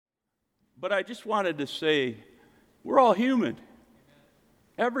But I just wanted to say, we're all human.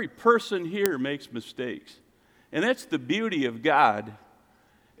 Every person here makes mistakes. And that's the beauty of God,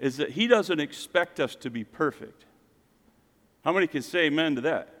 is that He doesn't expect us to be perfect. How many can say amen to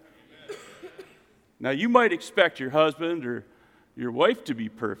that? Amen. Now, you might expect your husband or your wife to be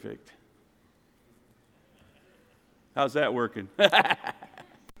perfect. How's that working?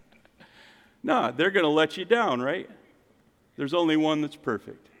 No, they're going to let you down, right? There's only one that's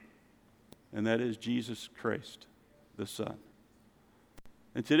perfect, and that is Jesus Christ, the Son.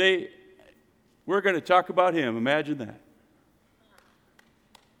 And today, we're going to talk about Him. Imagine that.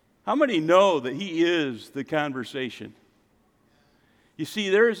 How many know that He is the conversation? You see,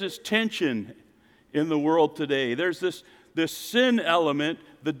 there's this tension in the world today. There's this sin element,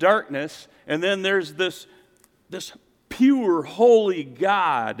 the darkness, and then there's this pure, holy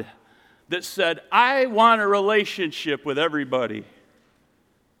God that said, I want a relationship with everybody.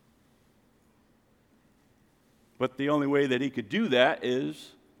 But the only way that He could do that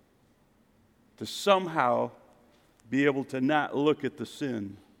is to somehow be able to not look at the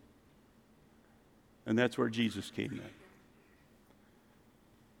sin. And that's where Jesus came in.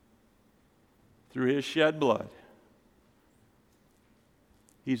 Through His shed blood,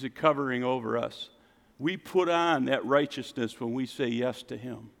 He's a covering over us. We put on that righteousness when we say yes to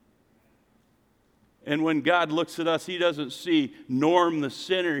Him. And when God looks at us, He doesn't see Norm the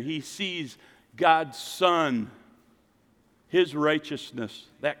sinner. He sees God's Son. His righteousness,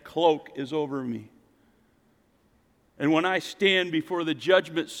 that cloak is over me. And when I stand before the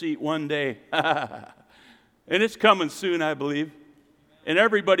judgment seat one day, and it's coming soon, I believe, and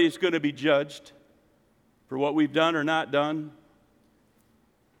everybody's going to be judged for what we've done or not done.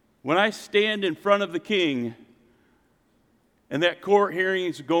 When I stand in front of the King and that court hearing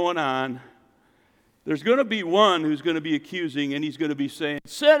is going on, there's going to be one who's going to be accusing, and he's going to be saying,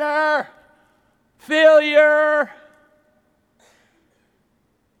 sinner, failure.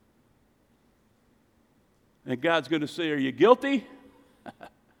 And God's going to say, are you guilty?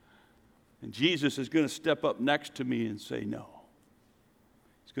 And Jesus is going to step up next to me and say, no.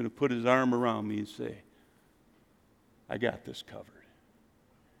 He's going to put His arm around me and say, I got this covered.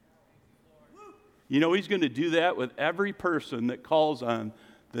 You know, He's going to do that with every person that calls on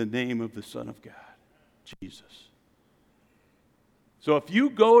the name of the Son of God, Jesus. So if you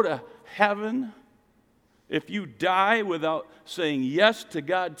go to heaven, if you die without saying yes to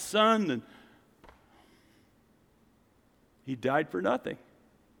God's Son, then He died for nothing.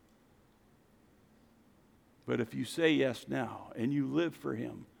 But if you say yes now and you live for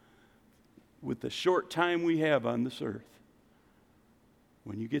Him with the short time we have on this earth,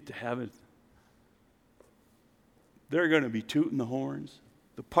 when you get to heaven, they're going to be tooting the horns.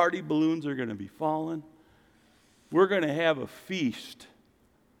 The party balloons are going to be falling. We're going to have a feast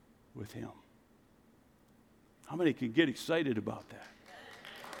with Him. How many can get excited about that?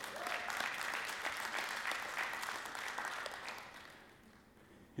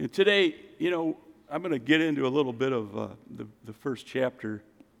 And today, I'm going to get into a little bit of the first chapter.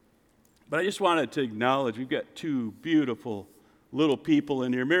 But I just wanted to acknowledge we've got two beautiful little people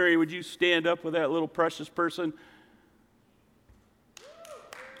in here. Mary, would you stand up with that little precious person?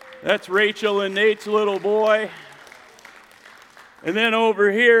 That's Rachel and Nate's little boy. And then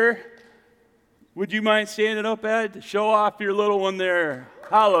over here, would you mind standing up, Ed? Show off your little one there.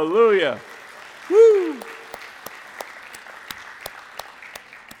 Hallelujah. Woo!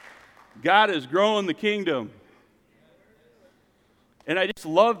 God is growing the kingdom. And I just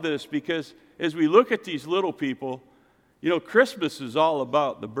love this because as we look at these little people, Christmas is all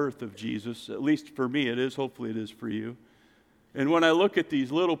about the birth of Jesus. At least for me it is. Hopefully it is for you. And when I look at these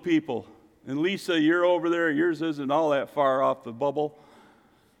little people, and Lisa, you're over there, yours isn't all that far off the bubble.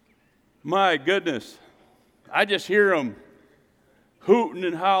 My goodness, I just hear them hooting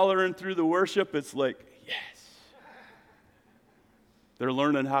and hollering through the worship. It's like, yes. They're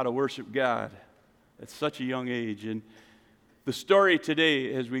learning how to worship God at such a young age. And the story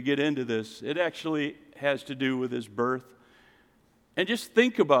today, as we get into this, it actually has to do with His birth. And just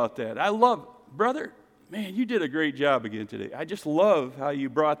think about that. I love, brother, man, you did a great job again today. I just love how you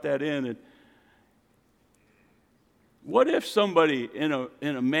brought that in. And what if somebody in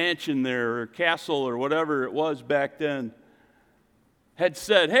a mansion there or a castle or whatever it was back then had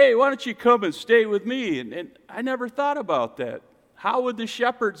said, hey, why don't you come and stay with me? And I never thought about that. How would the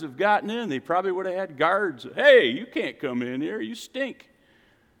shepherds have gotten in? They probably would have had guards. Hey, you can't come in here. You stink.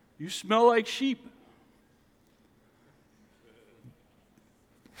 You smell like sheep.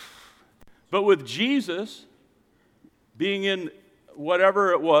 But with Jesus being in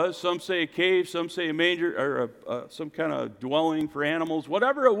whatever it was, some say a cave, some say a manger, or some kind of dwelling for animals,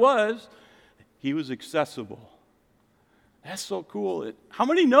 whatever it was, He was accessible. That's so cool. How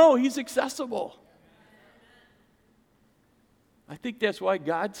many know He's accessible? I think that's why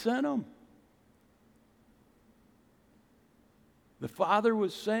God sent Him. The Father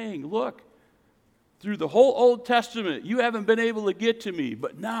was saying, look, through the whole Old Testament, you haven't been able to get to me,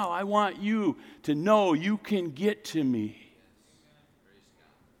 but now I want you to know you can get to me.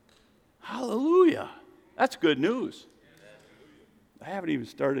 Hallelujah. That's good news. I haven't even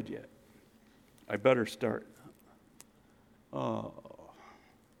started yet. I better start.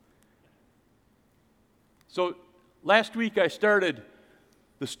 So last week I started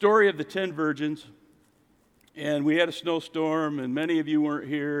the story of the 10 virgins, and we had a snowstorm, and many of you weren't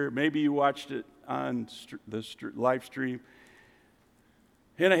here. Maybe you watched it on the live stream.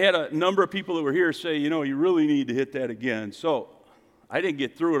 And I had a number of people that were here say, you really need to hit that again. So I didn't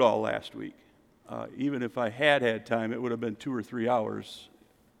get through it all last week. Even if I had time, it would have been 2 or 3 hours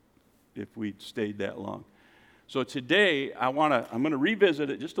if we'd stayed that long. So today, I'm going to revisit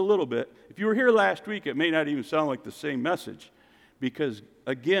it just a little bit. If you were here last week, it may not even sound like the same message, because,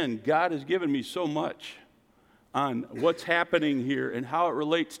 again, God has given me so much on what's happening here and how it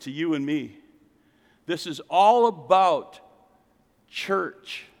relates to you and me. This is all about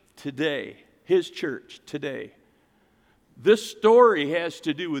church today, His church today. This story has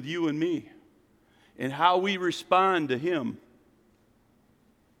to do with you and me and how we respond to Him.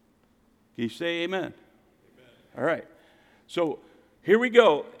 Can you say amen? Amen. All right. So here we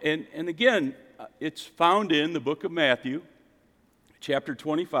go. And again, it's found in the book of Matthew, chapter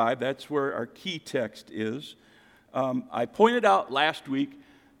 25. That's where our key text is. I pointed out last week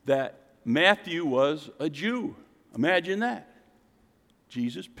that Matthew was a Jew. Imagine that.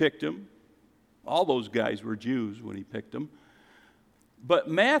 Jesus picked him. All those guys were Jews when He picked them. But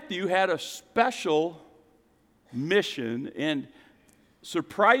Matthew had a special mission, and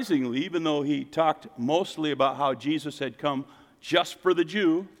surprisingly, even though he talked mostly about how Jesus had come just for the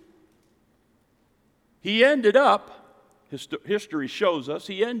Jew, he ended up, history shows us,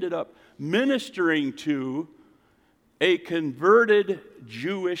 he ended up ministering to a converted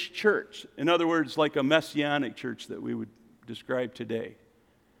Jewish church. In other words, like a messianic church that we would describe today.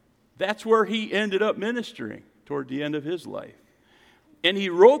 That's where he ended up ministering toward the end of his life. And he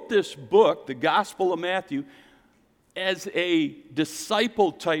wrote this book, the Gospel of Matthew, as a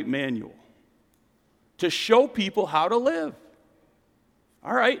disciple-type manual to show people how to live.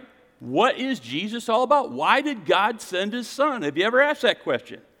 All right, what is Jesus all about? Why did God send His Son? Have you ever asked that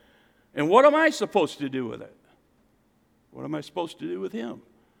question? And what am I supposed to do with it? What am I supposed to do with Him?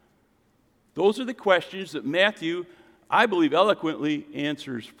 Those are the questions that Matthew, I believe, eloquently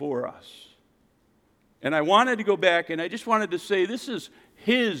answers for us. And I wanted to go back, and I just wanted to say this is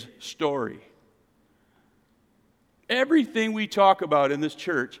His story. Everything we talk about in this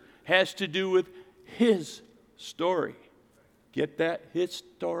church has to do with His story. Get that? His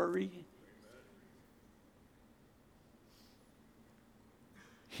story.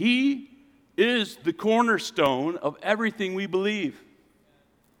 He is the cornerstone of everything we believe.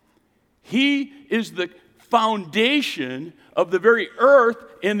 He is the foundation of the very earth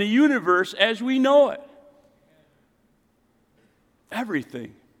and the universe as we know it.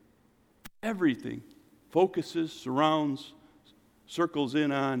 Everything focuses, surrounds, circles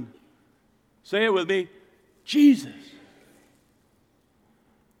in on, say it with me, Jesus.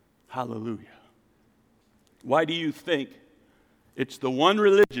 Hallelujah. Why do you think it's the one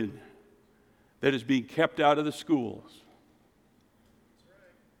religion that is being kept out of the schools?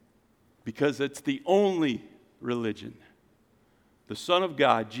 Because it's the only religion, the Son of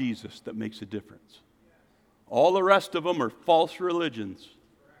God, Jesus, that makes a difference. All the rest of them are false religions.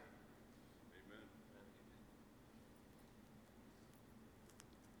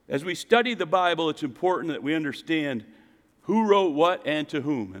 As we study the Bible, it's important that we understand who wrote what and to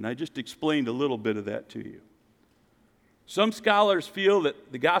whom. And I just explained a little bit of that to you. Some scholars feel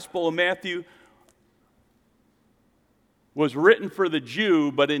that the Gospel of Matthew was written for the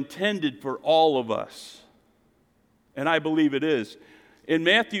Jew, but intended for all of us. And I believe it is. In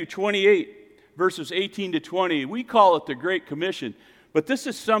Matthew 28, verses 18 to 20, we call it the Great Commission. But this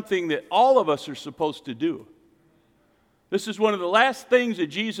is something that all of us are supposed to do. This is one of the last things that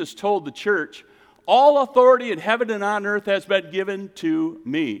Jesus told the church. All authority in heaven and on earth has been given to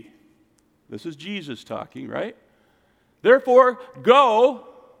me. This is Jesus talking, right? Therefore, go.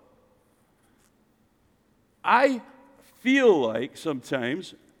 I feel like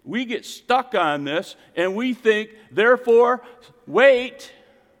sometimes we get stuck on this and we think, therefore, wait.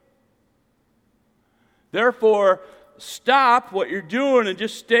 Therefore, stop what you're doing and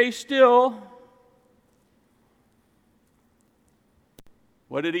just stay still.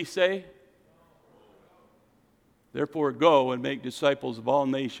 What did he say? Therefore, go and make disciples of all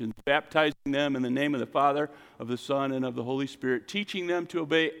nations, baptizing them in the name of the Father, of the Son, and of the Holy Spirit, teaching them to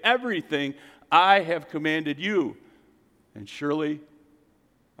obey everything I have commanded you. And surely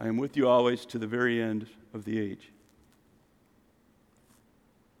I am with you always to the very end of the age.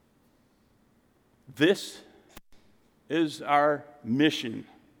 This is our mission,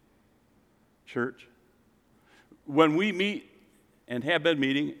 church. When we meet and have been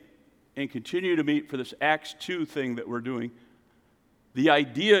meeting and continue to meet for this Acts 2 thing that we're doing, the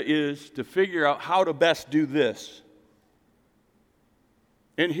idea is to figure out how to best do this.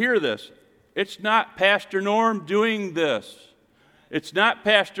 And hear this. It's not Pastor Norm doing this. It's not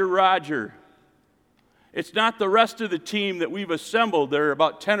Pastor Roger. It's not the rest of the team that we've assembled. There are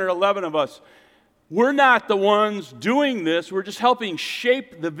about 10 or 11 of us. We're not the ones doing this. We're just helping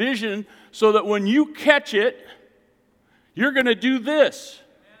shape the vision so that when you catch it, you're going to do this.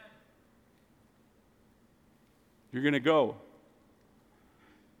 You're going to go.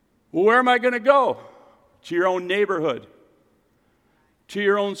 Well, where am I going to go? To your own neighborhood, to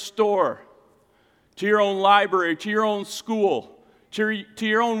your own store, to your own library, to your own school, to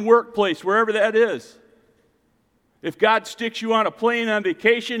your own workplace, wherever that is. If God sticks you on a plane on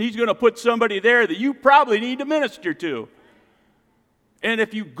vacation, He's going to put somebody there that you probably need to minister to. And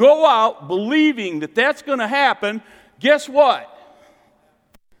if you go out believing that that's going to happen, guess what?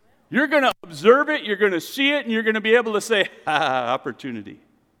 You're going to observe it, you're going to see it, and you're going to be able to say, opportunity.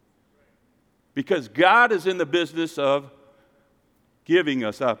 Because God is in the business of giving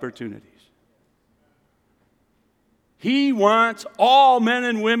us opportunities. He wants all men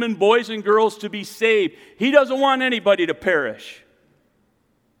and women, boys and girls to be saved. He doesn't want anybody to perish.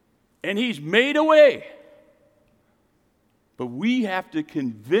 And He's made a way. But we have to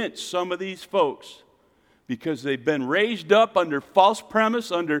convince some of these folks, because they've been raised up under false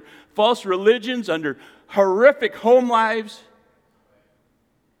premise, under false religions, under horrific home lives.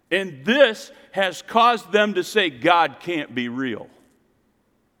 And this has caused them to say God can't be real.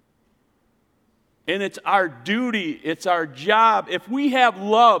 And it's our duty, it's our job. If we have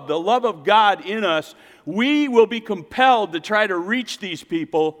love, the love of God in us, we will be compelled to try to reach these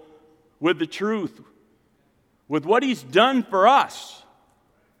people with the truth, with what He's done for us.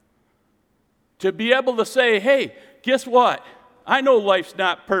 To be able to say, hey, guess what? I know life's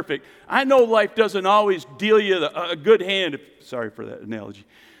not perfect. I know life doesn't always deal you a good hand. Sorry for that analogy.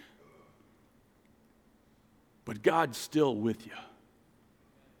 But God's still with you.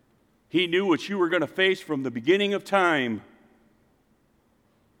 He knew what you were going to face from the beginning of time.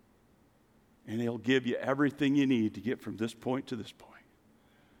 And He'll give you everything you need to get from this point to this point.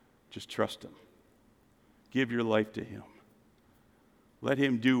 Just trust Him. Give your life to Him. Let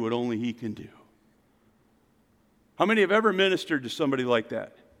Him do what only He can do. How many have ever ministered to somebody like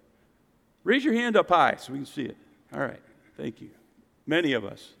that? Raise your hand up high so we can see it. All right, thank you. Many of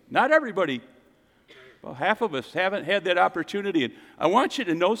us. Not everybody. Well, half of us haven't had that opportunity. And I want you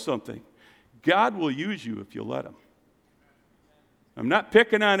to know something. God will use you if you'll let Him. I'm not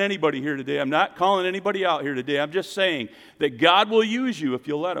picking on anybody here today. I'm not calling anybody out here today. I'm just saying that God will use you if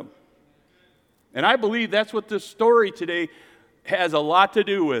you'll let Him. And I believe that's what this story today has a lot to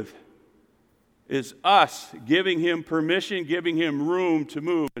do with, is us giving Him permission, giving Him room to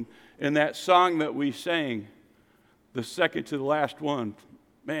move. And that song that we sang, the second to the last one,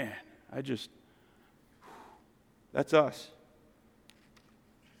 man, that's us.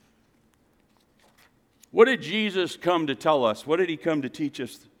 What did Jesus come to tell us? What did He come to teach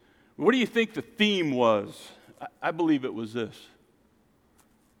us? What do you think the theme was? I believe it was this.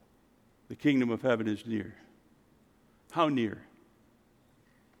 The kingdom of heaven is near. How near?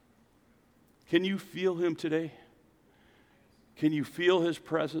 Can you feel Him today? Can you feel His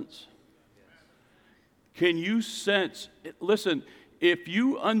presence? Can you sense? Listen, if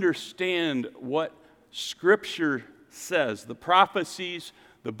you understand what Scripture says, the prophecies,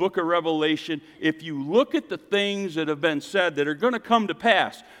 the book of Revelation, if you look at the things that have been said that are going to come to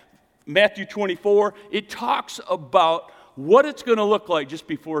pass, Matthew 24, it talks about what it's going to look like just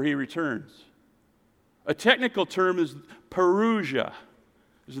before He returns. A technical term is parousia.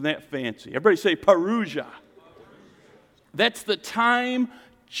 Isn't that fancy? Everybody say parousia. That's the time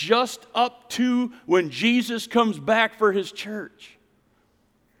just up to when Jesus comes back for His church.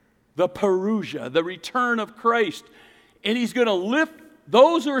 The parousia, the return of Christ. And He's going to lift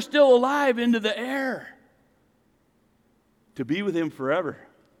those who are still alive into the air to be with Him forever.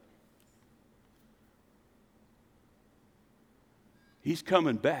 He's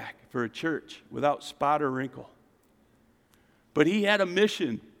coming back for a church without spot or wrinkle. But He had a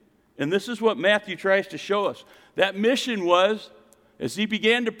mission. And this is what Matthew tries to show us. That mission was, as he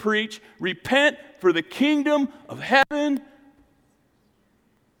began to preach, repent, for the kingdom of heaven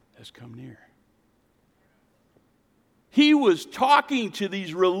has come near. He was talking to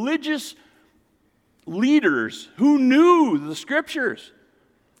these religious leaders who knew the Scriptures.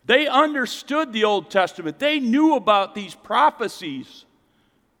 They understood the Old Testament. They knew about these prophecies.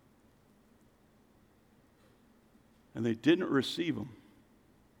 And they didn't receive them.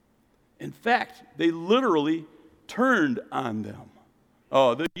 In fact, they literally turned on them.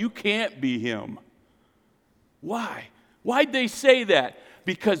 Oh, you can't be him. Why? Why'd they say that?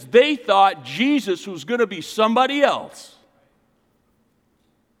 Because they thought Jesus was going to be somebody else.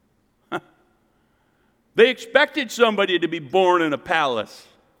 They expected somebody to be born in a palace,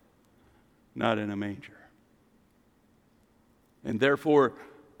 not in a manger. And therefore,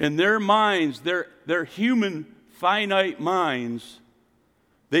 in their minds, their human, finite minds,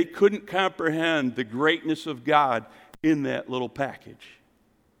 they couldn't comprehend the greatness of God in that little package.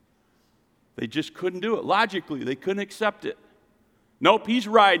 They just couldn't do it. Logically, they couldn't accept it. Nope, he's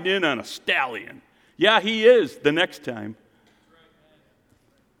riding in on a stallion. Yeah, he is the next time.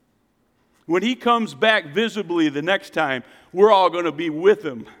 When he comes back visibly the next time, we're all going to be with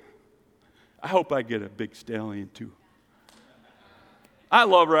him. I hope I get a big stallion too. I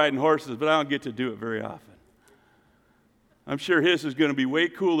love riding horses, but I don't get to do it very often. I'm sure his is going to be way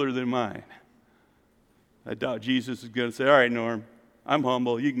cooler than mine. I doubt Jesus is going to say, all right, Norm, I'm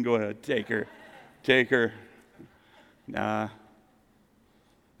humble. You can go ahead. Take her. Take her. Nah.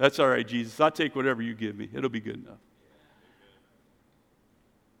 That's all right, Jesus. I'll take whatever you give me. It'll be good enough.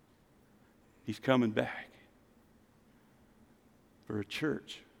 He's coming back for a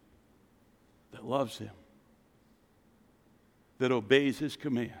church that loves him, that obeys his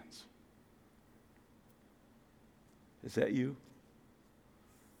commands. Is that you?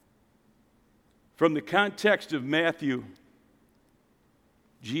 From the context of Matthew,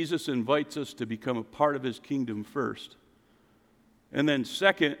 Jesus invites us to become a part of his kingdom first. And then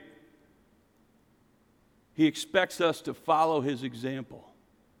second, he expects us to follow his example,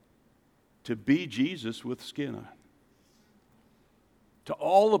 to be Jesus with skin on, to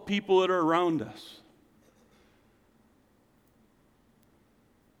all the people that are around us.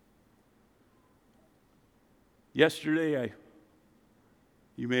 Yesterday,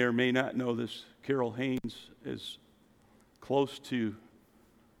 you may or may not know this, Carol Haynes is close to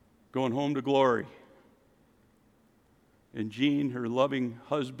going home to glory. And Gene, her loving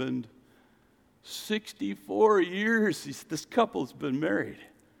husband, 64 years this couple's been married.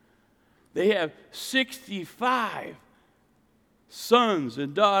 They have 65 sons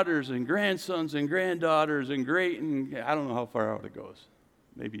and daughters and grandsons and granddaughters and I don't know how far out it goes.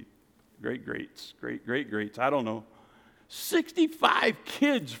 Maybe great-greats, great-great-greats, I don't know. 65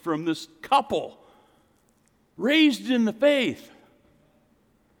 kids from this couple raised in the faith.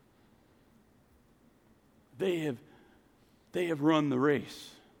 They have run the race.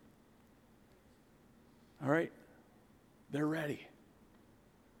 All right? They're ready.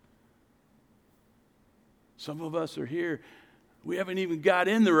 Some of us are here. We haven't even got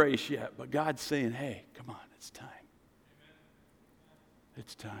in the race yet, but God's saying, hey, come on, it's time.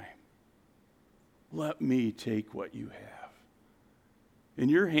 It's time. Let me take what you have. In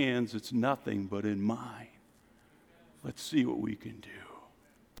your hands, it's nothing, but in mine, let's see what we can do.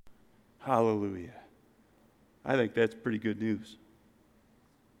 Hallelujah. I think that's pretty good news.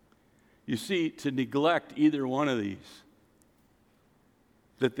 You see, to neglect either one of these,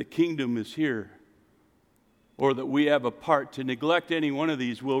 that the kingdom is here, or that we have a part, to neglect any one of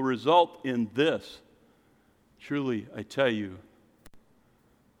these will result in this. Truly, I tell you,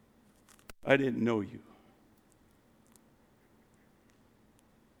 I didn't know you.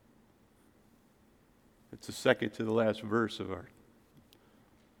 It's the second to the last verse of our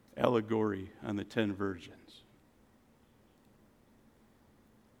allegory on the 10 virgins.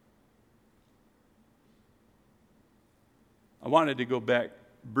 I wanted to go back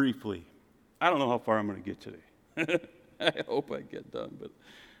briefly. I don't know how far I'm going to get today. I hope I get done, but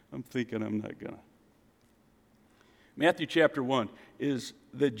I'm thinking I'm not going to. Matthew chapter 1 is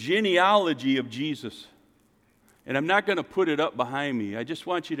the genealogy of Jesus. And I'm not going to put it up behind me. I just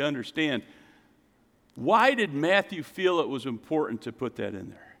want you to understand, why did Matthew feel it was important to put that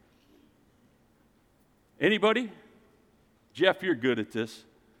in there? Anybody? Jeff, you're good at this.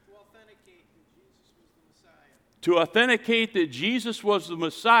 To authenticate that Jesus was the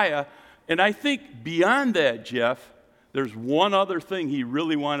Messiah. And I think beyond that, Jeff, there's one other thing he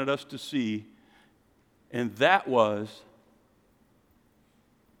really wanted us to see, and that was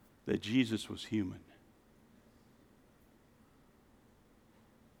that Jesus was human.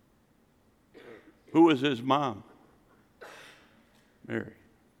 Who was his mom? Mary.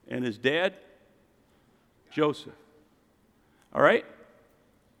 And his dad? Joseph. All right?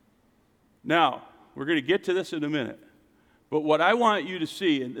 Now, we're going to get to this in a minute. But what I want you to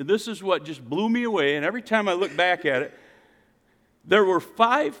see, and this is what just blew me away, and every time I look back at it, there were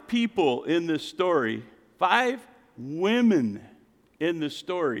 5 people in this story, 5 women in this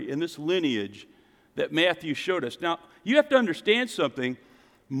story, in this lineage that Matthew showed us. Now, you have to understand something.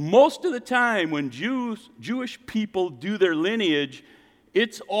 Most of the time when Jewish people do their lineage,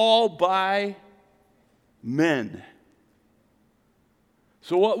 it's all by men.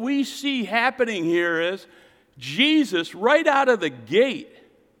 So what we see happening here is Jesus, right out of the gate,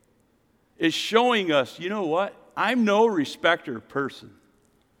 is showing us, you know what? I'm no respecter of person.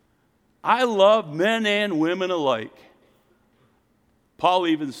 I love men and women alike. Paul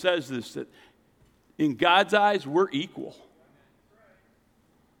even says this, that in God's eyes, we're equal.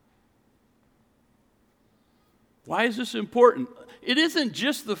 Why is this important? It isn't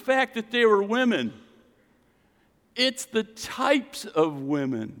just the fact that they were women. It's the types of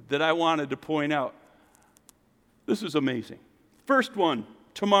women that I wanted to point out. This is amazing. First one,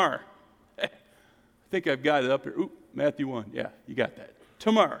 Tamar. I think I've got it up here. Oop, Matthew 1. Yeah, you got that.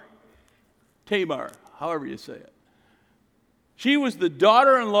 Tamar, however you say it. She was the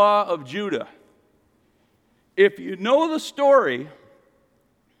daughter-in-law of Judah. If you know the story,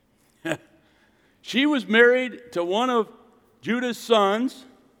 she was married to one of Judah's sons,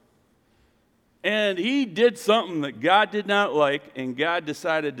 and he did something that God did not like, and God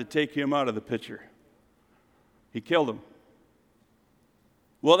decided to take him out of the picture. He killed him.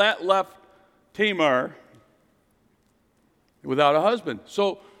 Well, that left Tamar without a husband.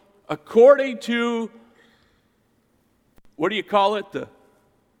 So, according to, what do you call it? Do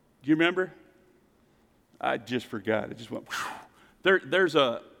you remember? I just forgot. It just went, there's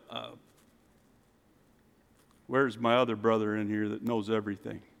a where's my other brother in here that knows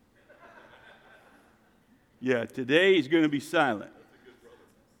everything? Yeah, today he's going to be silent.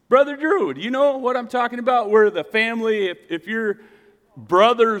 Brother Drew, do you know what I'm talking about? Where the family, if your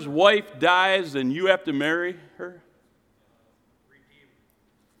brother's wife dies, then you have to marry her?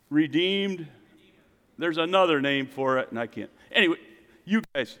 Redeemed. There's another name for it, and I can't. Anyway, you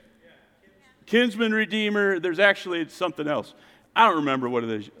guys. Kinsman redeemer. There's actually something else. I don't remember what it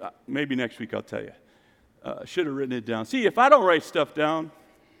is. Maybe next week I'll tell you. Should have written it down. See, if I don't write stuff down,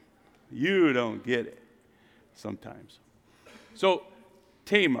 you don't get it sometimes. So,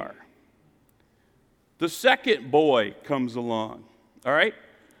 Tamar. The second boy comes along, all right?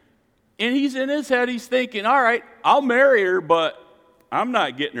 And he's in his head, he's thinking, all right, I'll marry her, but I'm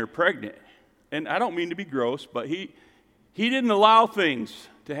not getting her pregnant. And I don't mean to be gross, but he didn't allow things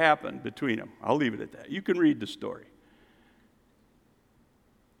to happen between them. I'll leave it at that. You can read the story.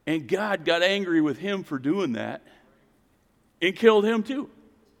 And God got angry with him for doing that and killed him too.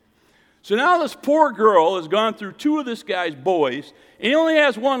 So now this poor girl has gone through 2 of this guy's boys, and he only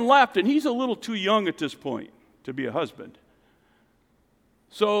has one left, and he's a little too young at this point to be a husband.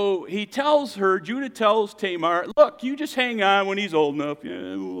 So he tells her, Judah tells Tamar, look, you just hang on when he's old enough,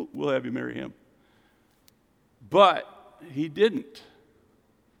 yeah, we'll have you marry him. But he didn't.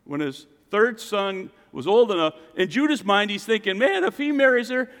 When his third son was old enough, in Judah's mind, he's thinking, man, if he marries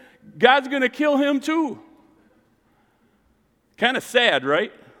her, God's going to kill him too. Kind of sad,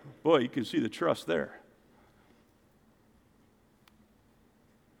 right? Boy, you can see the trust there.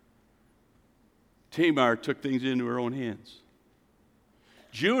 Tamar took things into her own hands.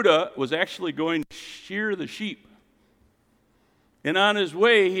 Judah was actually going to shear the sheep. And on his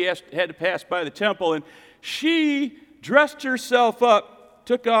way, he had to pass by the temple, and she dressed herself up,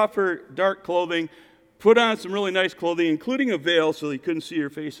 took off her dark clothing, put on some really nice clothing, including a veil so he couldn't see her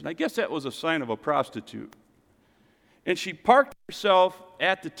face. And I guess that was a sign of a prostitute. And she parked herself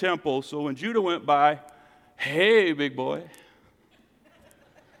at the temple, so when Judah went by, hey, big boy.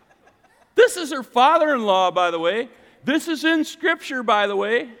 This is her father-in-law, by the way. This is in Scripture, by the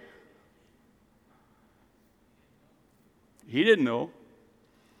way. He didn't know.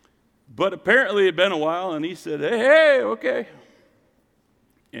 But apparently it had been a while, and he said, hey, okay.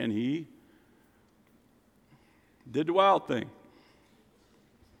 And he did the wild thing.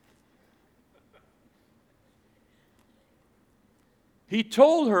 He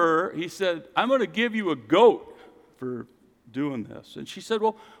told her, he said, I'm going to give you a goat for doing this. And she said,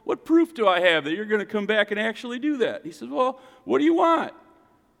 well, what proof do I have that you're going to come back and actually do that? He said, well, what do you want?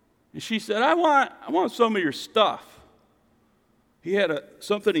 And she said, I want some of your stuff. He had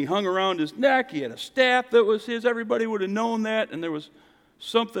something he hung around his neck. He had a staff that was his. Everybody would have known that. And there was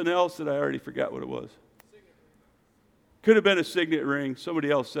something else that I already forgot what it was. Could have been a signet ring. Somebody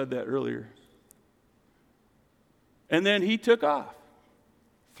else said that earlier. And then he took off.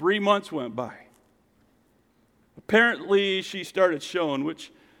 3 months went by. Apparently, she started showing,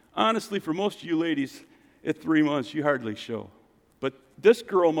 which honestly, for most of you ladies, at 3 months, you hardly show. But this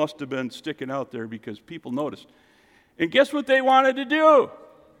girl must have been sticking out there because people noticed. And guess what they wanted to do?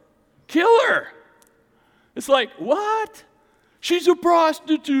 Kill her. It's like, what? She's a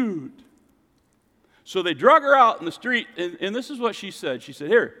prostitute. So they drug her out in the street, and this is what she said. She said,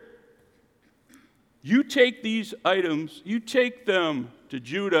 here, you take these items, you take them to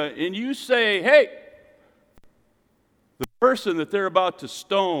Judah, and you say, hey, the person that they're about to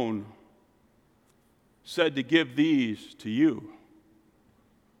stone said to give these to you,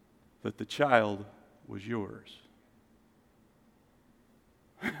 that the child was yours.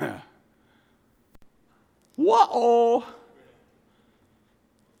 Whoa!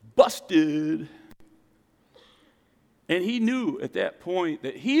 Busted. And he knew at that point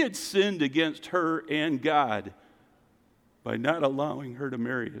that he had sinned against her and God by not allowing her to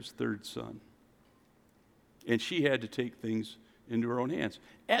marry his third son. And she had to take things into her own hands.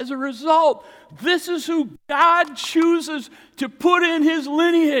 As a result, this is who God chooses to put in his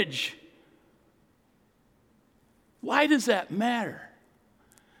lineage. Why does that matter?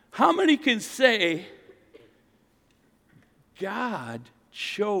 How many can say God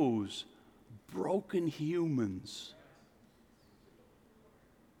chose broken humans?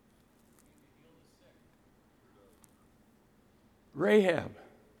 Rahab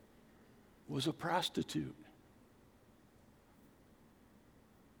was a prostitute.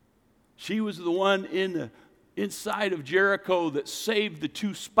 She was the one inside of Jericho that saved the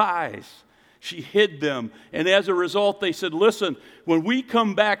 2 spies. She hid them. And as a result, they said, listen, when we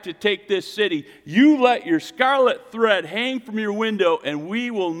come back to take this city, you let your scarlet thread hang from your window, and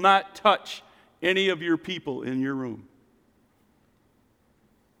we will not touch any of your people in your room.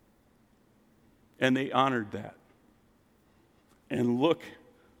 And they honored that. And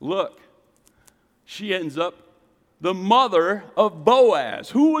look, she ends up the mother of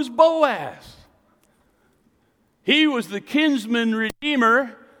Boaz. Who was Boaz? He was the kinsman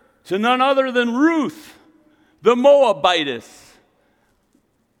redeemer to none other than Ruth, the Moabitess.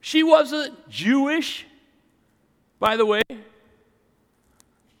 She wasn't Jewish, by the way.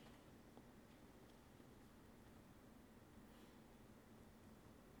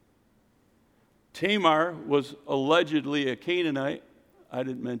 Tamar was allegedly a Canaanite. I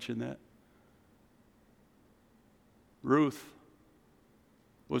didn't mention that. Ruth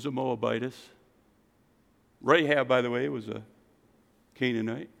was a Moabitess. Rahab, by the way, was a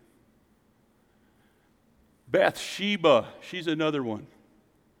Canaanite. Bathsheba, she's another one.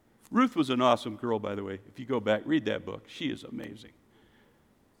 Ruth was an awesome girl, by the way. If you go back, read that book. She is amazing.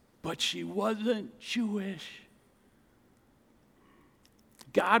 But she wasn't Jewish.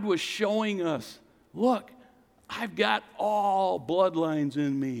 God was showing us, look, I've got all bloodlines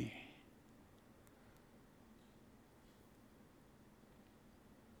in me.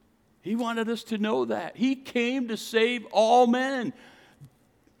 He wanted us to know that. He came to save all men.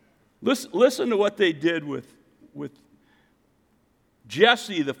 Listen to what they did with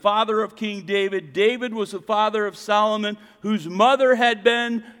Jesse, the father of King David. David was the father of Solomon, whose mother had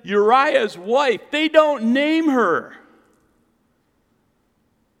been Uriah's wife. They don't name her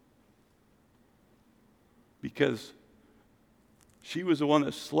because she was the one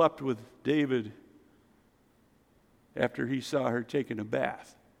that slept with David after he saw her taking a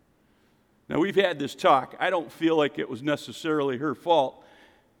bath. Now, we've had this talk. I don't feel like it was necessarily her fault,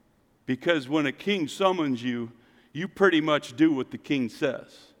 because when a king summons you, you pretty much do what the king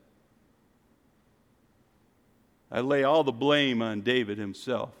says. I lay all the blame on David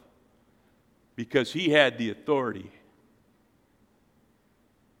himself because he had the authority.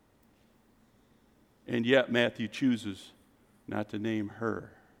 And yet Matthew chooses not to name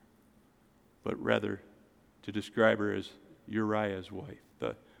her, but rather to describe her as Uriah's wife,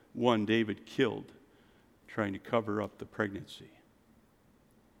 the one David killed trying to cover up the pregnancy.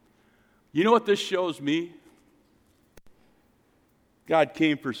 You know what this shows me? God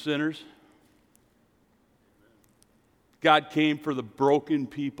came for sinners. God came for the broken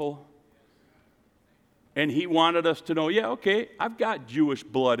people. And he wanted us to know, yeah, okay, I've got Jewish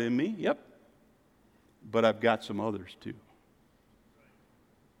blood in me, yep. But I've got some others too.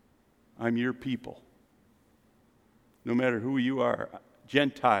 I'm your people. No matter who you are,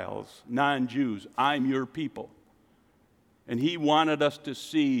 Gentiles, non-Jews, I'm your people. And he wanted us to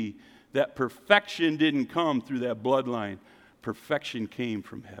see that perfection didn't come through that bloodline. Perfection came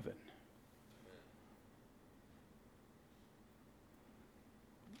from heaven.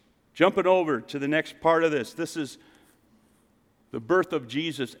 Jumping over to the next part of this. This is The birth of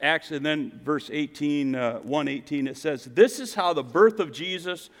Jesus, Acts, and then verse 18, 1:18, it says, this is how the birth of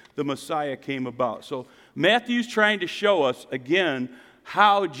Jesus, the Messiah, came about. So Matthew's trying to show us, again,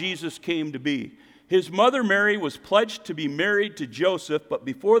 how Jesus came to be. His mother Mary was pledged to be married to Joseph, but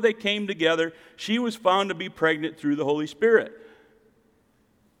before they came together, she was found to be pregnant through the Holy Spirit.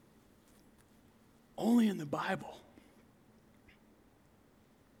 Only in the Bible.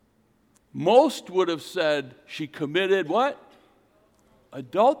 Most would have said she committed what?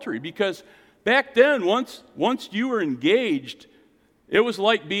 Adultery. Because back then, once you were engaged, it was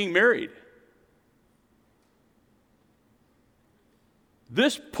like being married.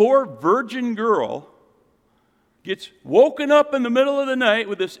 This poor virgin girl gets woken up in the middle of the night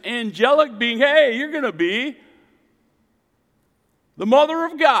with this angelic being, hey, you're going to be the mother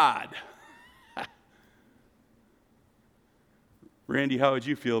of God. Randy, how would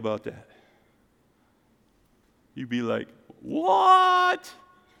you feel about that? You'd be like, what?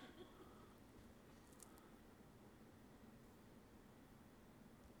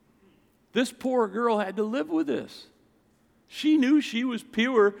 This poor girl had to live with this. She knew she was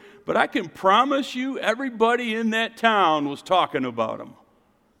pure, but I can promise you everybody in that town was talking about him.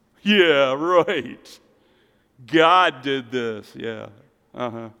 Yeah, right. God did this. Yeah.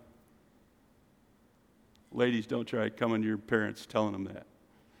 Ladies, don't try coming to your parents telling them that.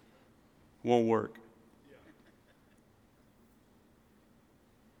 Won't work.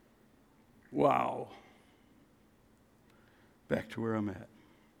 Wow. Back to where I'm at.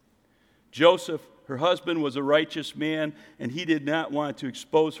 Joseph, her husband, was a righteous man, and he did not want to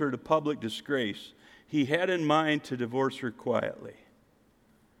expose her to public disgrace. He had in mind to divorce her quietly.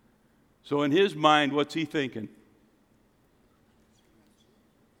 So in his mind, what's he thinking?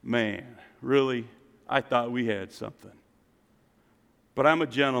 Man, really? I thought we had something. But I'm a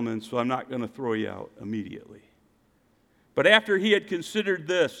gentleman, so I'm not going to throw you out immediately. But after he had considered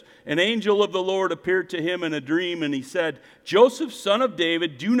this, an angel of the Lord appeared to him in a dream, and he said, Joseph, son of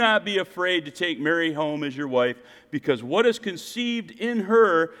David, do not be afraid to take Mary home as your wife, because what is conceived in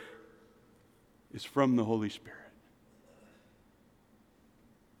her is from the Holy Spirit.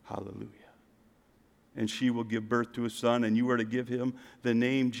 Hallelujah. And she will give birth to a son, and you are to give him the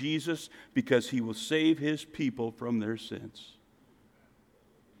name Jesus, because he will save his people from their sins.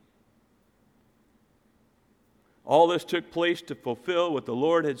 All this took place to fulfill what the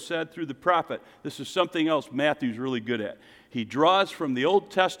Lord had said through the prophet. This is something else Matthew's really good at. He draws from the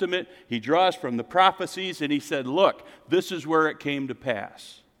Old Testament, he draws from the prophecies, and he said, look, this is where it came to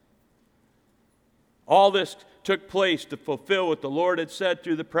pass. All this took place to fulfill what the Lord had said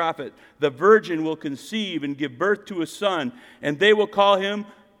through the prophet. The virgin will conceive and give birth to a son, and they will call him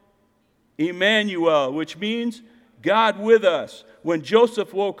Emmanuel, which means God with us. When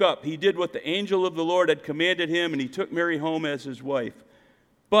Joseph woke up, he did what the angel of the Lord had commanded him, and he took Mary home as his wife.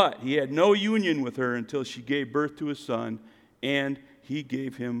 But he had no union with her until she gave birth to a son, and he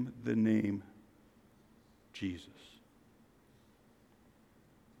gave him the name Jesus.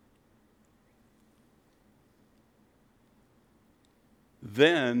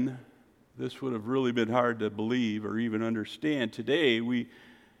 Then, this would have really been hard to believe or even understand. Today, we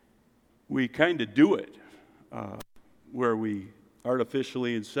kind of do it, where we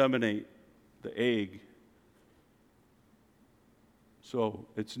artificially inseminate the egg. So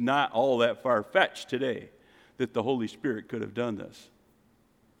it's not all that far-fetched today that the Holy Spirit could have done this.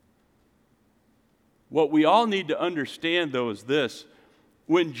 What we all need to understand, though, is this.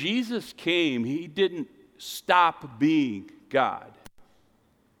 When Jesus came, he didn't stop being God.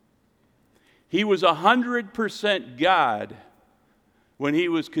 He was 100% God when he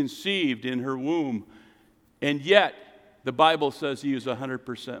was conceived in her womb, and yet the Bible says he was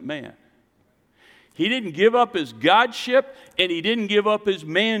 100% man. He didn't give up his godship, and he didn't give up his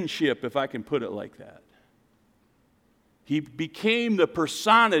manship, if I can put it like that. He became the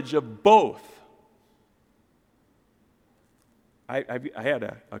personage of both. I had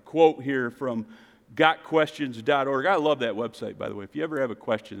a quote here from gotquestions.org. I love that website, by the way. If you ever have a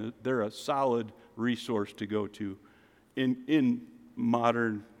question, they're a solid resource to go to in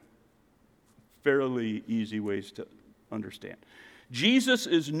modern, fairly easy ways to understand. Jesus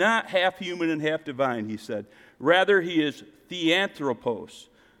is not half human and half divine, he said. Rather, he is theanthropos,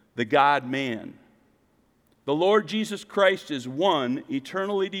 the God-man. The Lord Jesus Christ is one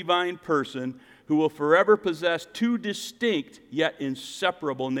eternally divine person who will forever possess two distinct yet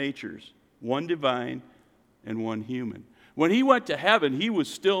inseparable natures, one divine and one human. When he went to heaven, he was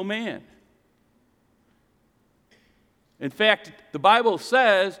still man. In fact, the Bible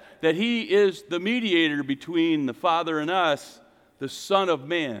says that he is the mediator between the Father and us, the Son of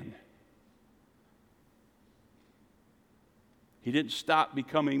Man. He didn't stop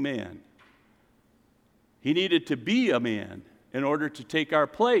becoming man. He needed to be a man in order to take our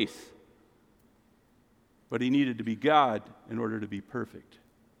place. But he needed to be God in order to be perfect.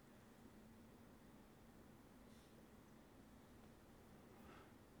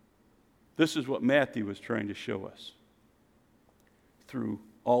 This is what Matthew was trying to show us through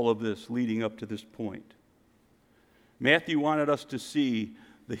all of this leading up to this point. Matthew wanted us to see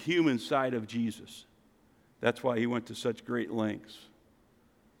the human side of Jesus. That's why he went to such great lengths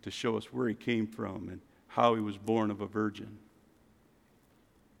to show us where he came from and how he was born of a virgin.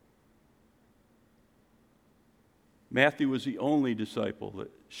 Matthew was the only disciple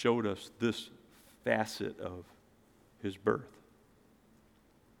that showed us this facet of his birth.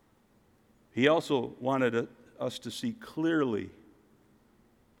 He also wanted us to see clearly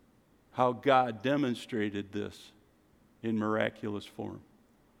how God demonstrated this in miraculous form.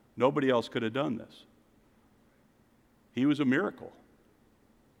 Nobody else could have done this. He was a miracle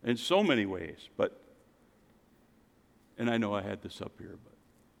in so many ways, and I know I had this up here, but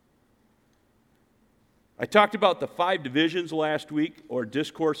I talked about the 5 divisions last week, or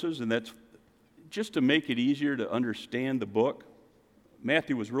discourses, and that's just to make it easier to understand the book.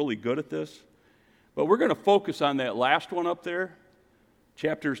 Matthew was really good at this, but we're going to focus on that last one up there,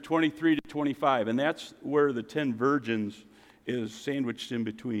 chapters 23 to 25, and that's where the 10 virgins is sandwiched in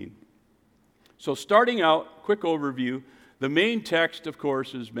between. So starting out, quick overview, the main text, of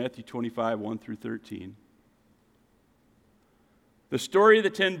course, is Matthew 25, 1 through 13. The story of the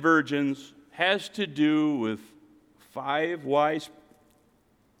 10 virgins has to do with 5 wise,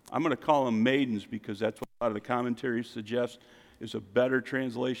 I'm going to call them maidens because that's what a lot of the commentaries suggest is a better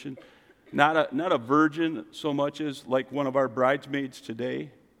translation. Not a virgin so much as like one of our bridesmaids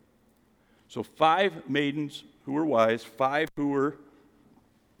today. So 5 maidens who were wise, 5 who were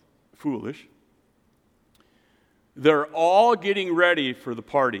foolish. They're all getting ready for the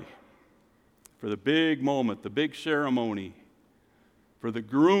party, for the big moment, the big ceremony, for the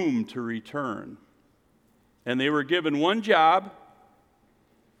groom to return. And they were given one job,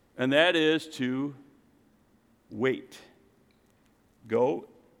 and that is to wait. Go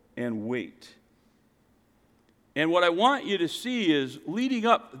and wait. And what I want you to see is, leading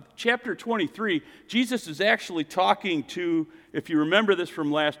up, chapter 23, Jesus is actually talking to, if you remember this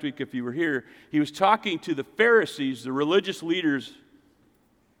from last week, if you were here, he was talking to the Pharisees, the religious leaders,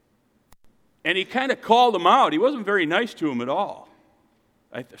 and he kind of called them out. He wasn't very nice to them at all.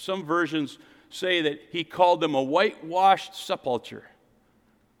 Some versions say that he called them a whitewashed sepulcher,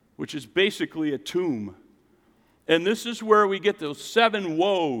 which is basically a tomb. And this is where we get those 7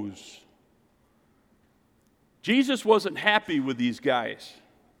 woes. Jesus wasn't happy with these guys.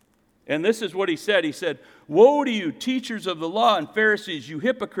 And this is what he said. He said, "Woe to you, teachers of the law and Pharisees, you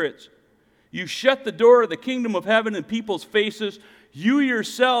hypocrites! You shut the door of the kingdom of heaven in people's faces. You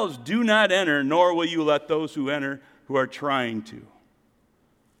yourselves do not enter, nor will you let those who enter who are trying to."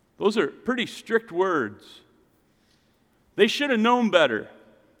 Those are pretty strict words. They should have known better.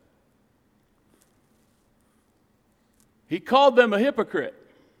 He called them a hypocrite.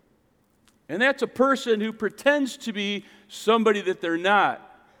 And that's a person who pretends to be somebody that they're not.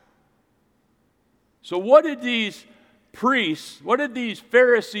 So what did these priests, what did these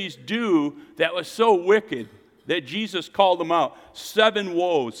Pharisees do that was so wicked that Jesus called them out? 7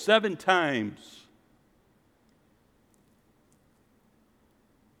 woes, 7 times.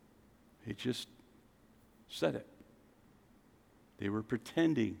 He just said it. They were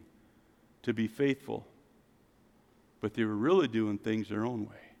pretending to be faithful, but they were really doing things their own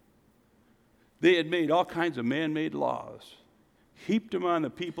way. They had made all kinds of man-made laws, heaped them on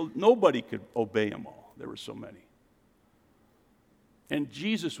the people. Nobody could obey them all. There were so many. And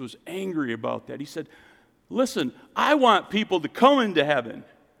Jesus was angry about that. He said, "Listen, I want people to come into heaven,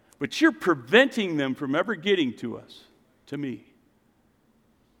 but you're preventing them from ever getting to us, to me."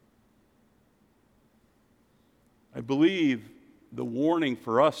 I believe the warning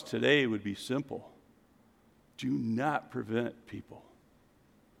for us today would be simple. Do not prevent people.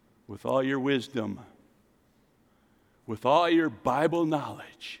 With all your wisdom, with all your Bible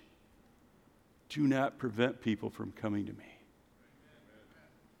knowledge, do not prevent people from coming to me.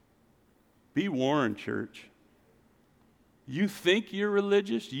 Be warned, church. You think you're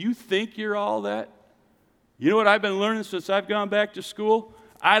religious? You think you're all that? You know what I've been learning since I've gone back to school?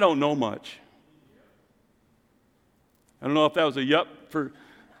 I don't know much. I don't know if that was a yup for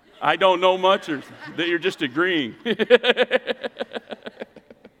I don't know much or that you're just agreeing.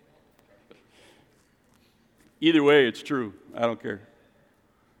 Either way, it's true. I don't care.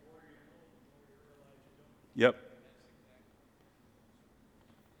 Yep.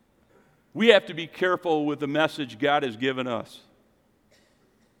 We have to be careful with the message God has given us.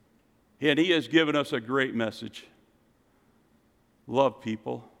 And he has given us a great message. Love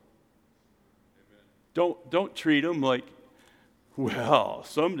people. Don't treat them like, well,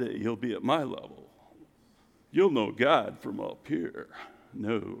 someday you'll be at my level. You'll know God from up here.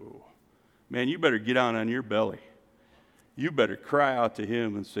 No. Man, you better get down on your belly. You better cry out to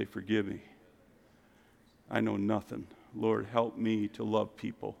him and say, forgive me. I know nothing. Lord, help me to love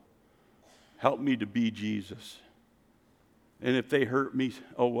people. Help me to be Jesus. And if they hurt me,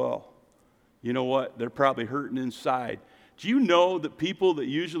 oh well. You know what? They're probably hurting inside. Do you know that people that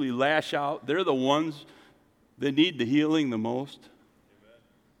usually lash out, they're the ones that need the healing the most? Amen.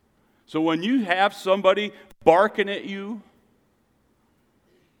 So when you have somebody barking at you,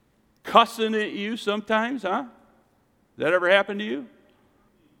 cussing at you sometimes, huh? Does that ever happen to you?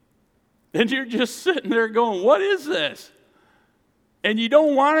 And you're just sitting there going, what is this? And you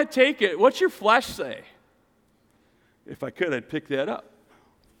don't want to take it. What's your flesh say? If I could, I'd pick that up.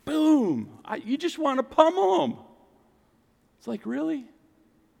 Boom. You just want to pummel them. It's like, really?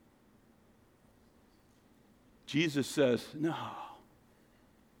 Jesus says, no.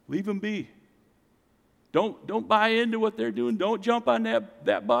 Leave them be. Don't buy into what they're doing. Don't jump on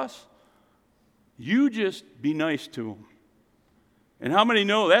that bus. You just be nice to them. And how many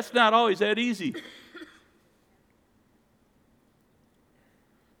know that's not always that easy?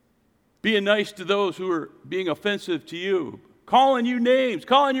 Being nice to those who are being offensive to you. Calling you names.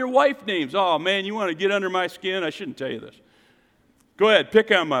 Calling your wife names. Oh, man, you want to get under my skin? I shouldn't tell you this. Go ahead,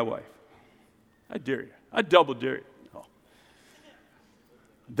 pick on my wife. I dare you. I double dare you. Oh.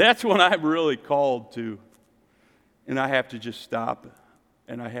 That's when I'm really called to, and I have to just stop,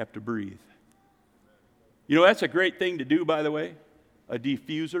 and I have to breathe. You know, that's a great thing to do, by the way, a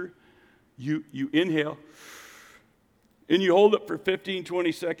diffuser. You inhale, and you hold it for 15,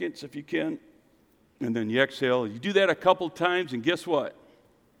 20 seconds if you can, and then you exhale. You do that a couple times, and guess what?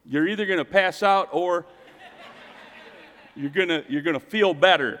 You're either going to pass out or you're gonna feel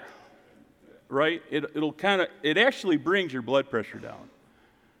better, right? It actually brings your blood pressure down.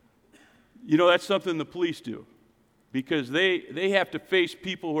 You know, that's something the police do because they have to face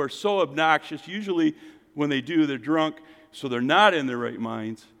people who are so obnoxious. Usually when they do, they're drunk, so they're not in their right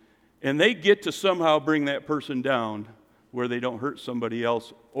minds, and they get to somehow bring that person down where they don't hurt somebody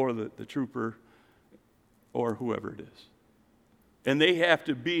else or the trooper or whoever it is. And they have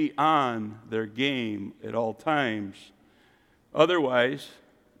to be on their game at all times. Otherwise,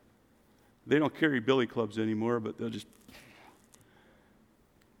 they don't carry billy clubs anymore, but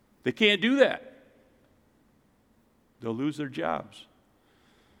they can't do that. They'll lose their jobs.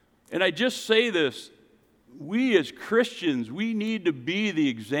 And I just say this, we as Christians, we need to be the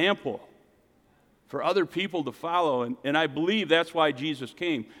example for other people to follow. And I believe that's why Jesus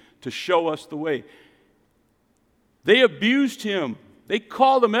came, to show us the way. They abused him. They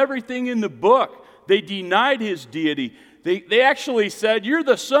called him everything in the book. They denied his deity. They actually said, you're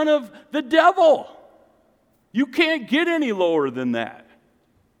the son of the devil. You can't get any lower than that.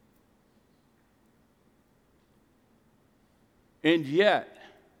 And yet,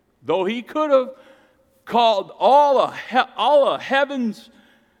 though he could have called all of heaven's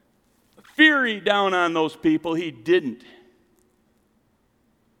fury down on those people, he didn't.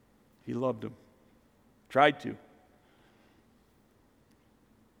 He loved them. Tried to.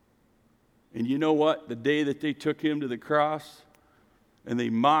 And you know what? The day that they took him to the cross and they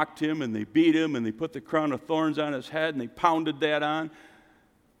mocked him and they beat him and they put the crown of thorns on his head and they pounded that on,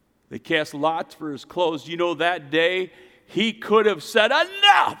 they cast lots for his clothes. You know, that day he could have said,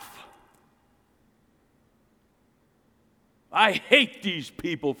 enough! I hate these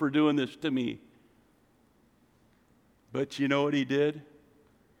people for doing this to me. But you know what he did?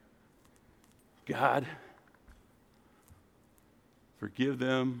 God, forgive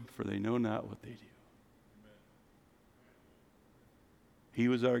them, for they know not what they do. He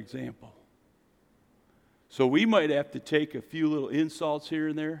was our example. So we might have to take a few little insults here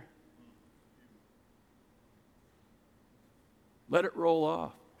and there. Let it roll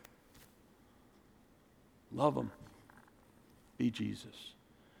off. Love them. Be Jesus.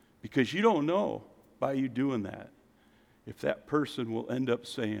 Because you don't know by you doing that if that person will end up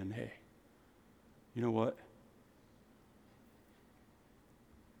saying, hey, you know what?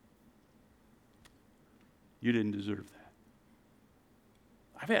 You didn't deserve that.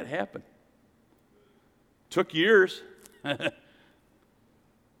 I've had it happen. Took years.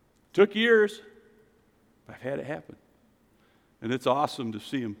 Took years. But I've had it happen. And it's awesome to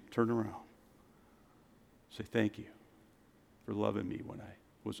see him turn around. Say thank you for loving me when I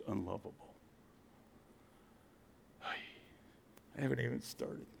was unlovable. I haven't even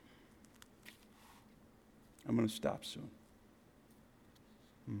started. I'm going to stop soon.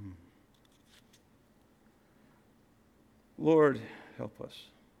 Lord, help us.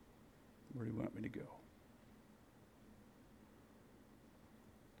 Where do you want me to go?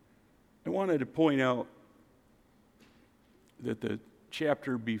 I wanted to point out that the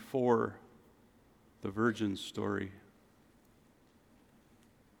chapter before the virgin story,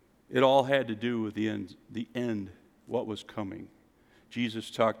 it all had to do with the end, what was coming. Jesus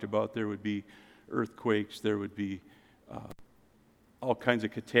talked about there would be earthquakes, there would be all kinds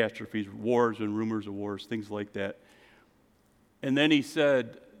of catastrophes, wars and rumors of wars, things like that. And then he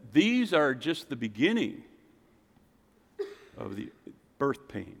said, these are just the beginning of the birth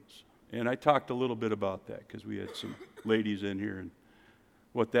pains. And I talked a little bit about that because we had some ladies in here and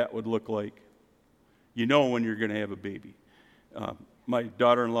what that would look like. You know when you're going to have a baby. My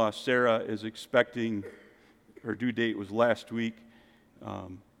daughter-in-law, Sarah, is expecting, her due date was last week.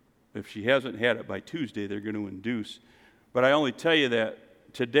 If she hasn't had it by Tuesday, they're going to induce. But I only tell you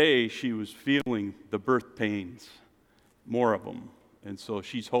that today she was feeling the birth pains, more of them. And so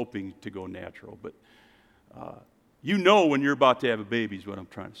she's hoping to go natural. But you know when you're about to have a baby is what I'm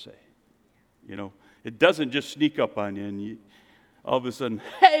trying to say. You know, it doesn't just sneak up on you and all of a sudden,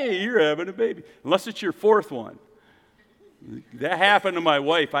 hey, you're having a baby. Unless it's your fourth one. That happened to my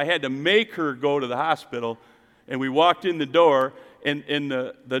wife. I had to make her go to the hospital, and we walked in the door, and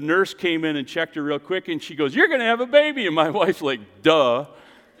the nurse came in and checked her real quick, and she goes, you're going to have a baby. And my wife's like, duh.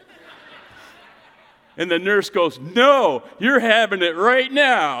 And the nurse goes, no, you're having it right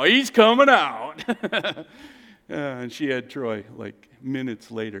now. He's coming out. And she had Troy like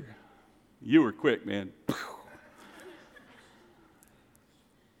minutes later. You were quick, man.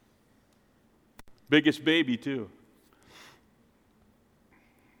 Biggest baby, too.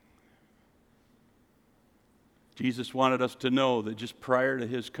 Jesus wanted us to know that just prior to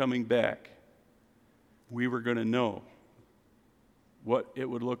his coming back, we were going to know what it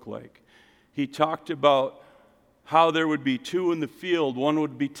would look like. He talked about how there would be two in the field, one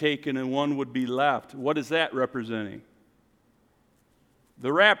would be taken and one would be left. What is that representing?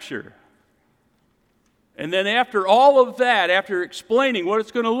 The rapture. And then after all of that, after explaining what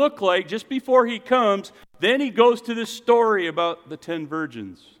it's going to look like, just before he comes, then he goes to this story about the 10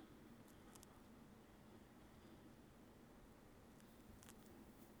 virgins.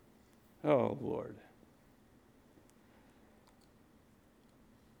 Oh, Lord.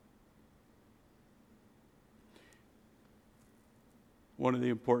 One of the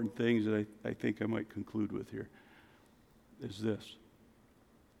important things that I think I might conclude with here is this.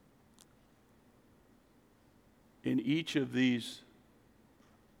 In each of these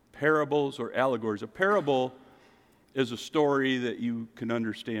parables or allegories, a parable is a story that you can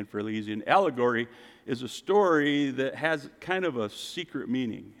understand fairly easy. An allegory is a story that has kind of a secret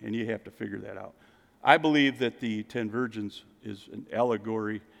meaning, and you have to figure that out. I believe that the 10 virgins is an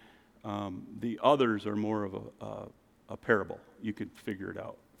allegory. The others are more of a parable. You could figure it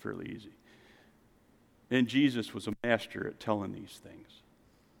out fairly easy. And Jesus was a master at telling these things.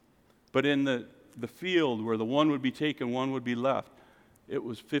 But in the field where the one would be taken, one would be left, it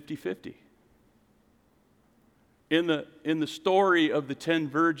was 50-50. In the story of the 10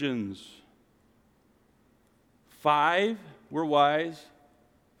 virgins, 5 were wise,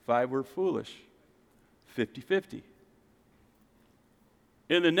 5 were foolish. 50-50.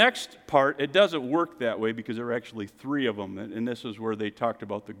 In the next part, it doesn't work that way because there are actually 3 of them, and this is where they talked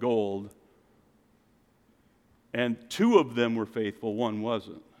about the gold. And 2 of them were faithful, 1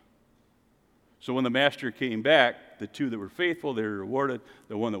 wasn't. So when the master came back, the 2 that were faithful, they were rewarded.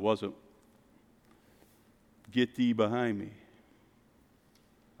 The one that wasn't, get thee behind me.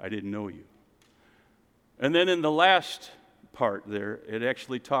 I didn't know you. And then in the last part there, it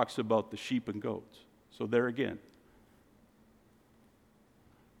actually talks about the sheep and goats. So there again.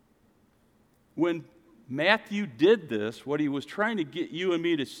 When Matthew did this, what he was trying to get you and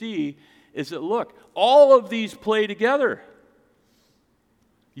me to see is that, look, all of these play together.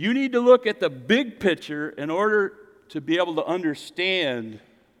 You need to look at the big picture in order to be able to understand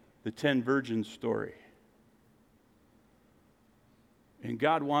the 10 virgins story. And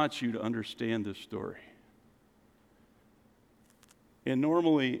God wants you to understand this story. And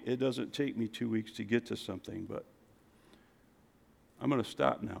normally it doesn't take me 2 weeks to get to something, but I'm going to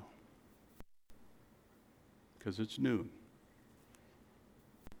stop now because it's noon.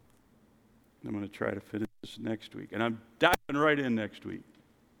 I'm going to try to finish this next week. And I'm diving right in next week.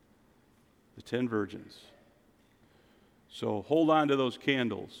 The 10 virgins. So hold on to those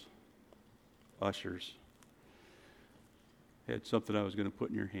candles, ushers. I had something I was going to put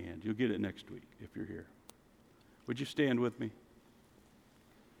in your hand. You'll get it next week if you're here. Would you stand with me?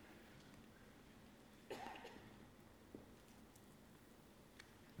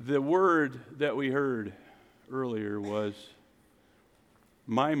 The word that we heard earlier was,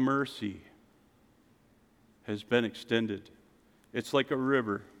 my mercy has been extended. It's like a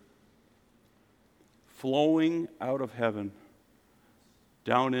river flowing out of heaven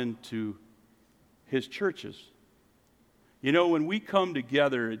down into his churches. You know, when we come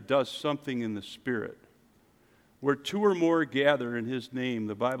together, it does something in the Spirit. Where two or more gather in his name,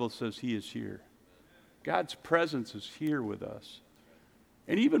 the Bible says he is here. God's presence is here with us.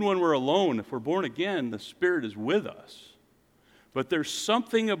 And even when we're alone, if we're born again, the Spirit is with us. But there's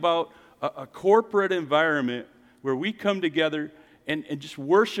something about a corporate environment where we come together and just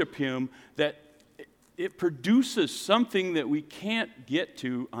worship him that it produces something that we can't get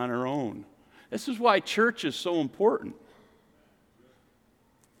to on our own. This is why church is so important.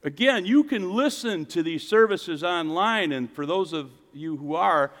 Again, you can listen to these services online, and for those of you who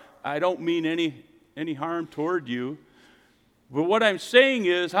are, I don't mean any harm toward you. But what I'm saying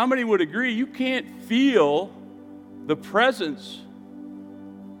is, how many would agree you can't feel the presence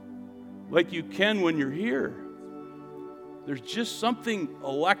like you can when you're here? There's just something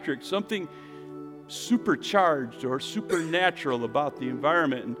electric, something supercharged or supernatural about the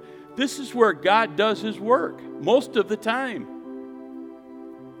environment. And this is where God does his work most of the time.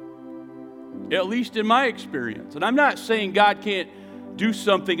 At least in my experience. And I'm not saying God can't do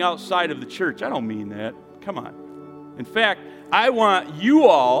something outside of the church. I don't mean that. Come on. In fact, I want you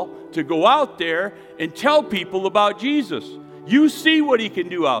all to go out there and tell people about Jesus. You see what he can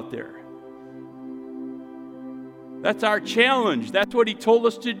do out there. That's our challenge. That's what he told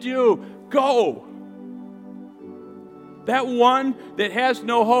us to do. Go. That one that has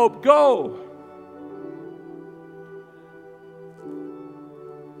no hope, go.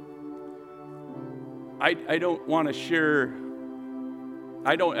 I don't want to share,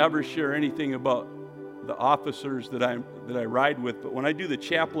 I don't ever share anything about the officers that I ride with, but when I do the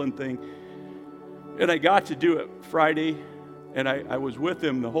chaplain thing, and I got to do it Friday, and I was with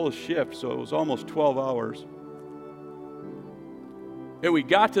him the whole shift, so it was almost 12 hours. And we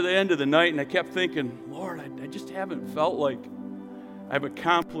got to the end of the night, and I kept thinking, Lord, I just haven't felt like I've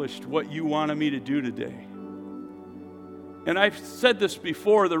accomplished what you wanted me to do today. And I've said this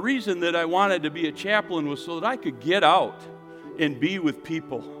before, the reason that I wanted to be a chaplain was so that I could get out and be with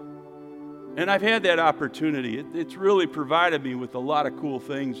people. And I've had that opportunity. It's really provided me with a lot of cool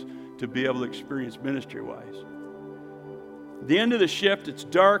things to be able to experience ministry-wise. At the end of the shift, it's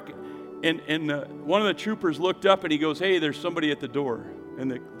dark, and one of the troopers looked up and he goes, hey, there's somebody at the door. And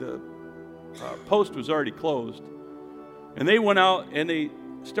the post was already closed. And they went out and they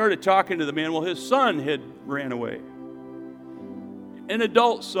started talking to the man. Well, his son had ran away. An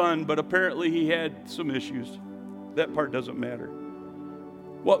adult son, but apparently he had some issues. That part doesn't matter.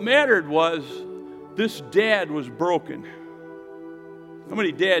 What mattered was this dad was broken. How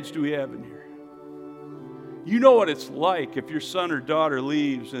many dads do we have in here? You know what it's like if your son or daughter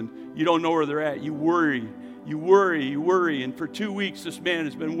leaves and you don't know where they're at. You worry. And for 2 weeks, this man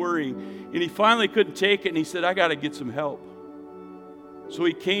has been worrying. And he finally couldn't take it, and he said, I got to get some help. So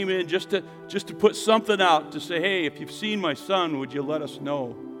he came in just to put something out to say, hey, if you've seen my son, would you let us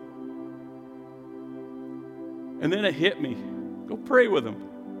know? And then it hit me. Go pray with him.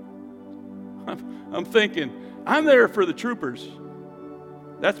 I'm thinking, I'm there for the troopers.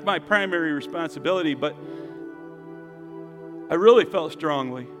 That's my primary responsibility, but I really felt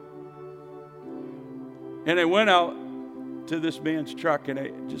strongly. And I went out to this man's truck, and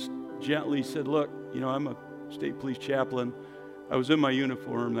I just gently said, look, I'm a state police chaplain. I was in my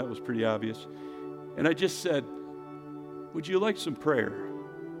uniform. That was pretty obvious. And I just said, would you like some prayer?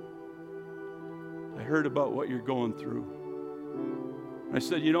 I heard about what you're going through. I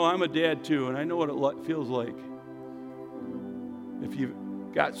said, I'm a dad too, and I know what it feels like if you've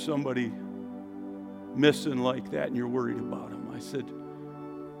got somebody missing like that and you're worried about them. I said,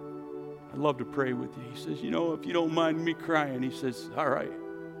 I'd love to pray with you. He says, if you don't mind me crying, he says, all right.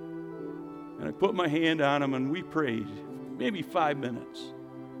 And I put my hand on him and we prayed, maybe 5 minutes.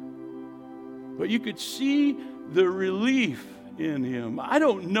 But you could see the relief in him. I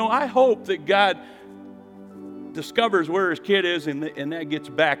don't know. I hope that God discovers where his kid is and that gets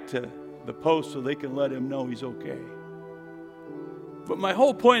back to the post so they can let him know he's okay. But my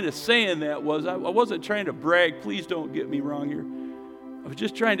whole point of saying that was I wasn't trying to brag. Please don't get me wrong here. I was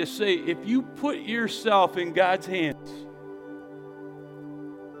just trying to say, if you put yourself in God's hands,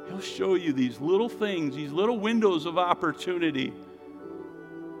 he'll show you these little things, these little windows of opportunity.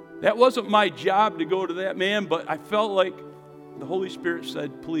 That wasn't my job to go to that man, but I felt like the Holy Spirit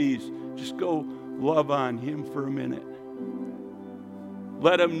said, please, just go love on him for a minute.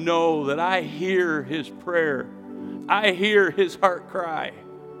 Let him know that I hear his prayer. I hear his heart cry.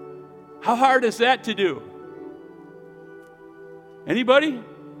 How hard is that to do? Anybody?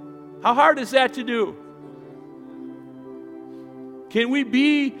 How hard is that to do? Can we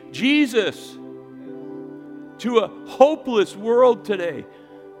be Jesus to a hopeless world today?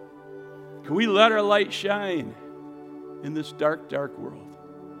 Can we let our light shine in this dark, dark world?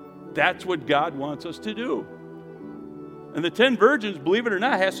 That's what God wants us to do. And the 10 virgins, believe it or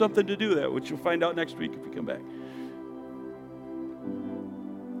not, has something to do with that, which you'll find out next week if you come back.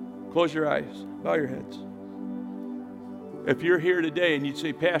 Close your eyes. Bow your heads. If you're here today and you'd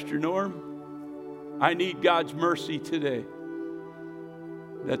say, Pastor Norm, I need God's mercy today.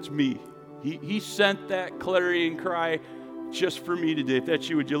 That's me. He sent that clarion cry just for me today. If that's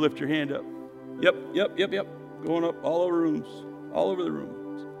you, would you lift your hand up? Yep. Going up all over rooms, all over the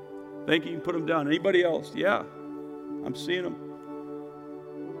rooms. Thank you. You can put them down. Anybody else? Yeah. I'm seeing them.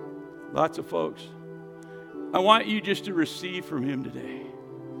 Lots of folks. I want you just to receive from him today.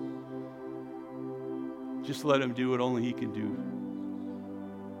 Just let him do what only he can do.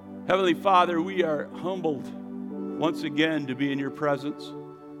 Heavenly Father, we are humbled once again to be in your presence.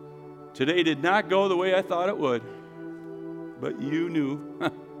 Today did not go the way I thought it would, but you knew.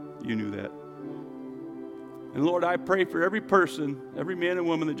 You knew that. And Lord, I pray for every person, every man and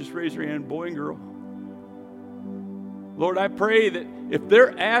woman that just raised their hand, boy and girl. Lord, I pray that if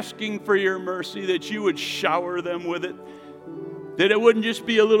they're asking for your mercy, that you would shower them with it. That it wouldn't just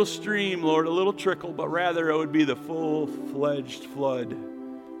be a little stream, Lord, a little trickle, but rather it would be the full-fledged flood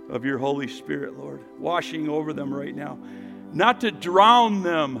of your Holy Spirit, Lord, washing over them right now. Not to drown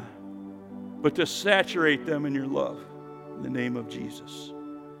them, but to saturate them in your love. In the name of Jesus.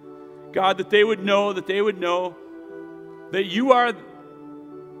 God, that they would know that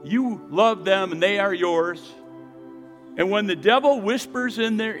you love them and they are yours. And when the devil whispers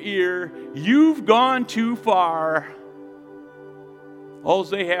in their ear, you've gone too far, all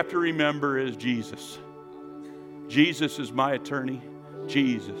they have to remember is Jesus. Jesus is my attorney.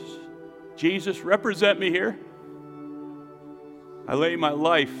 Jesus, represent me here. I lay my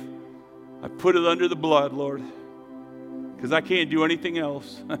life, I put it under the blood, Lord, because I can't do anything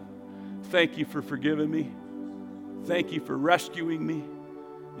else. Thank you for forgiving me. Thank you for rescuing me.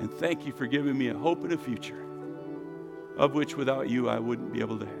 And thank you for giving me a hope and a future, of which without you I wouldn't be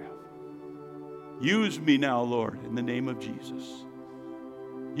able to have. Use me now, Lord, in the name of Jesus.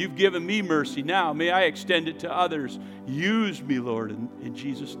 You've given me mercy. Now may I extend it to others. Use me, Lord, in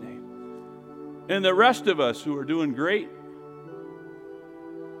Jesus' name. And the rest of us who are doing great,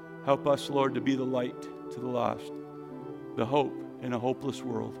 help us, Lord, to be the light to the lost, the hope in a hopeless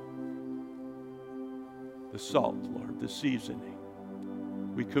world, the salt, Lord, the seasoning.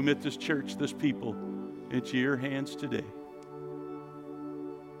 We commit this church, this people, into your hands today.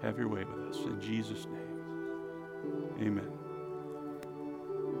 Have your way with us. In Jesus' name, amen.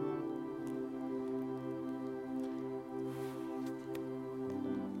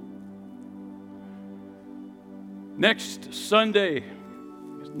 Next Sunday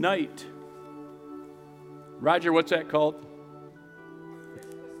night. Roger, what's that called?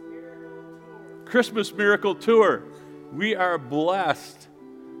 Christmas Miracle Tour. We are blessed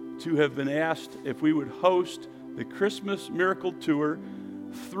to have been asked if we would host the Christmas Miracle Tour.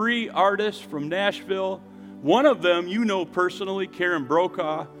 3 artists from Nashville. One of them you know personally, Karen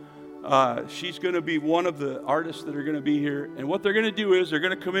Brokaw. She's going to be one of the artists that are going to be here. And what they're going to do is they're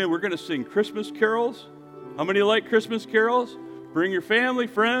going to come in. We're going to sing Christmas carols. How many like Christmas carols? Bring your family,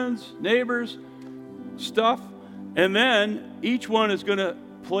 friends, neighbors, stuff. And then each one is going to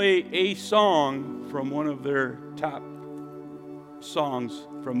play a song from one of their top songs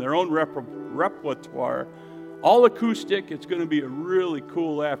from their own repertoire. All acoustic. It's going to be a really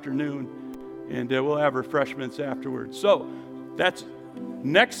cool afternoon. And we'll have refreshments afterwards. So that's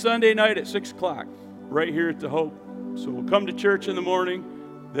next Sunday night at 6 o'clock right here at the Hope. So we'll come to church in the morning.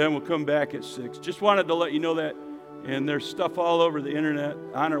 Then we'll come back at 6. Just wanted to let you know that. And there's stuff all over the internet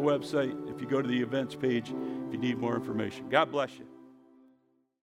on our website if you go to the events page if you need more information. God bless you.